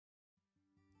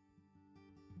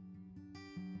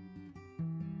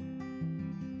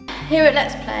Here at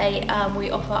Let's Play,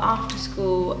 we offer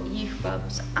after-school youth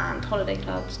clubs and holiday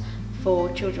clubs for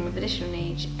children with additional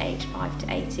needs aged 5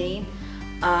 to 18,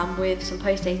 with some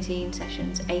post-18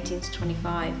 sessions 18 to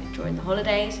 25 during the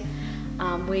holidays.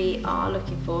 We are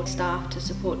looking for staff to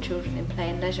support children in play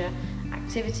and leisure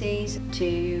activities,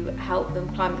 to help them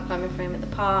climb the climbing frame at the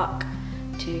park,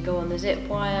 to go on the zip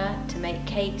wire, to make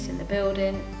cakes in the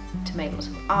building, to make lots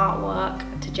of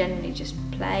artwork, to generally just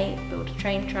play, build a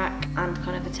train track and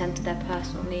kind of attend to their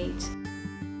personal needs.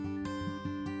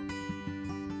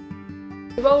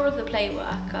 The role of the play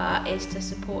worker is to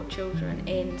support children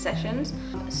in sessions,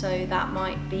 so that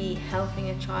might be helping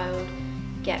a child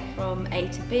get from A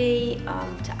to B,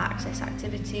 to access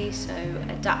activities, so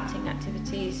adapting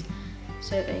activities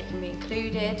so they can be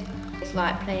included. It's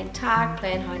like playing tag,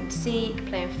 playing hide and seek,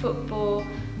 playing football,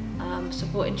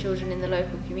 supporting children in the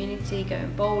local community,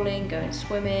 going bowling, going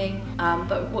swimming.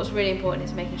 But what's really important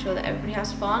is making sure that everybody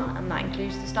has fun, and that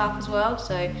includes the staff as well.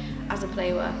 So as a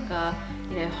play worker,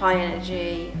 you know, high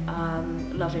energy,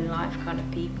 loving life kind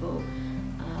of people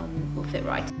will fit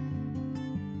right.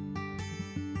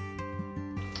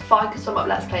 If I could sum up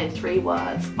Let's Play in 3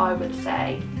 words, I would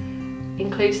say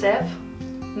inclusive,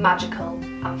 magical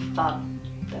and fun.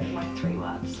 Those are my 3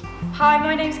 words. Hi,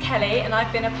 my name's Kelly and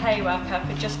I've been a play worker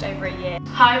for just over a year.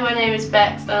 Hi, my name is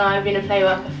Bex and I've been a play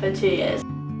worker for 2 years.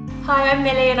 Hi, I'm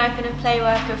Millie and I've been a play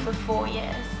worker for 4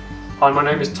 years. Hi, my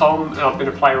name is Tom and I've been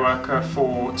a play worker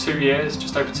for 2 years,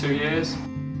 just over 2 years.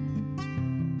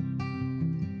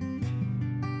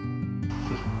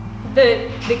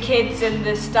 The kids and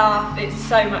the staff, it's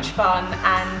so much fun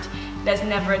and there's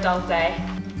never a dull day.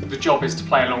 The job is to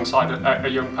play alongside a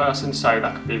young person, so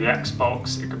that could be the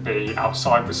Xbox, it could be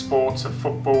outside with sports, of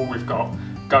football, we've got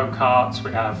go-karts,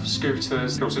 we have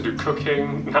scooters, we also do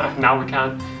cooking, now we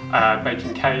can,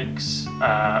 baking cakes,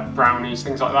 brownies,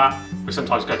 things like that. We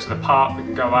sometimes go to the park, we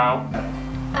can go out.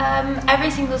 Every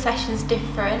single session's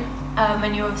different,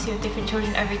 and you're obviously with different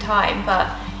children every time, but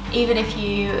even if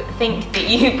you think that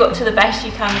you've got to the best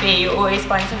you can be, you always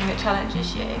find something that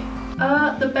challenges you.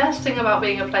 The best thing about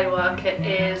being a play worker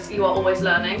is you are always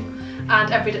learning,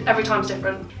 and every time's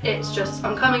different. It's just,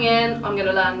 I'm coming in, I'm going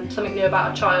to learn something new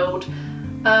about a child,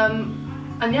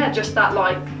 and yeah, just that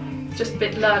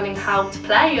learning how to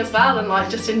play as well, and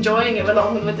like just enjoying it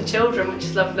along with the children, which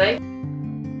is lovely.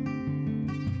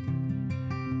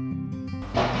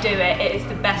 Do it, it is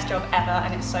the best job ever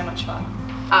and it's so much fun.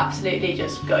 Absolutely,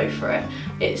 just go for it.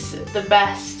 It's the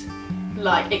best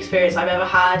experience I've ever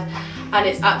had, and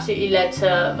it's absolutely led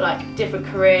to different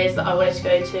careers that I wanted to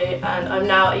go to, and I'm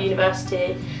now at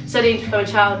university studying to become a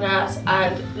child nurse,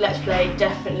 and Let's Play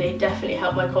definitely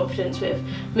helped my confidence with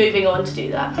moving on to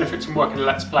do that. Benefits from working at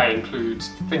Let's Play include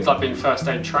things like being first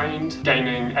aid trained,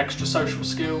 gaining extra social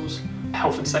skills,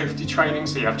 health and safety training,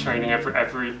 so you have training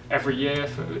every year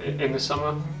in the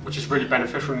summer, which is really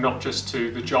beneficial not just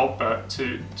to the job but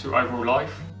to overall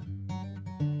life.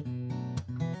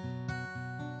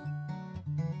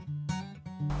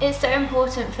 It's so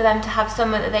important for them to have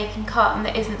somewhere that they can come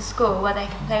that isn't school, where they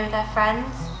can play with their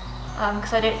friends,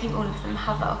 because I don't think all of them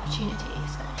have that opportunity.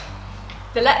 So.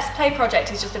 The Let's Play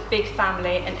project is just a big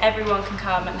family and everyone can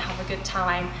come and have a good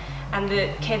time, and the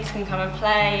kids can come and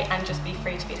play and just be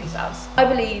free to be themselves. I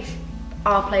believe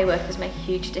our play workers make a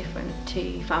huge difference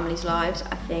to families' lives.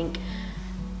 I think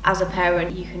as a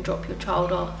parent you can drop your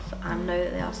child off and know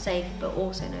that they are safe, but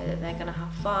also know that they're going to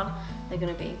have fun, they're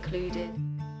going to be included.